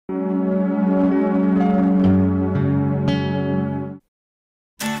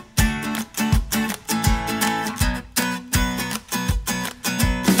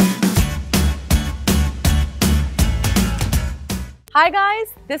Hi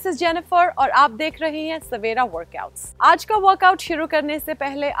guys, this is Jennifer और आप देख रहे हैं सवेरा वर्कआउट्स। आज का वर्कआउट शुरू करने से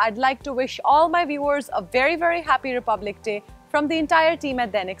पहले I'd like to wish all my viewers a very happy Republic Day from the entire team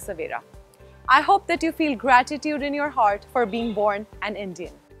at DainikSavera. I hope that you feel gratitude in your heart for being born an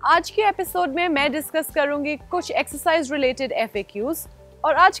Indian. आज के episode में मैं discuss करूंगी कुछ exercise related FAQs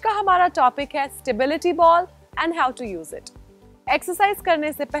और आज का हमारा टॉपिक है stability ball and how to use it. Exercise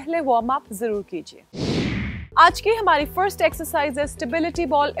करने से पहले वार्म अप जरूर कीजिए। आज की हमारी फर्स्ट एक्सरसाइज है स्टेबिलिटी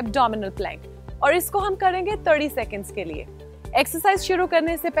बॉल एब्डोमिनल प्लैंक और इसको हम करेंगे 30 सेकेंड्स के लिए। एक्सरसाइज शुरू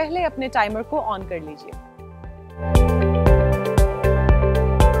करने से पहले अपने टाइमर को ऑन कर लीजिए।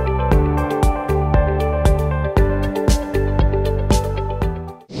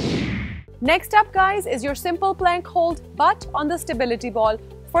 Next up guys is your simple plank hold but on the stability ball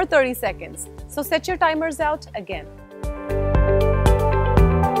for 30 seconds. So set your timers out again.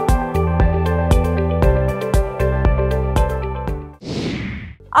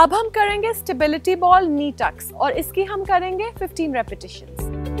 अब हम करेंगे स्टेबिलिटी बॉल नी टक्स और इसकी हम करेंगे 15 repetitions.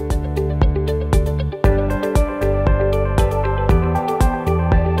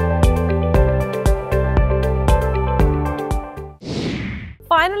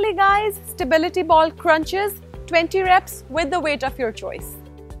 Finally guys, stability ball crunches, 20 reps with the weight of your choice.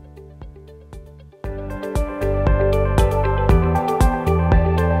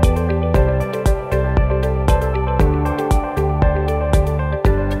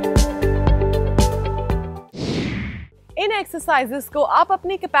 In exercises को आप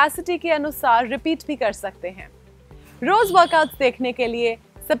अपनी कैपेसिटी के अनुसार रिपीट भी कर सकते हैं। रोज वर्कआउट्स देखने के लिए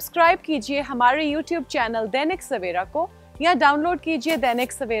सब्सक्राइब कीजिए हमारे YouTube चैनल दैनिक सवेरा को या डाउनलोड कीजिए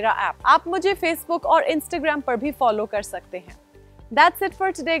दैनिक सवेरा ऐप। आप मुझे Facebook और Instagram पर भी फॉलो कर सकते हैं। That's it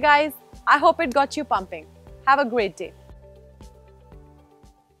for today guys. I hope it got you pumping. Have a great day.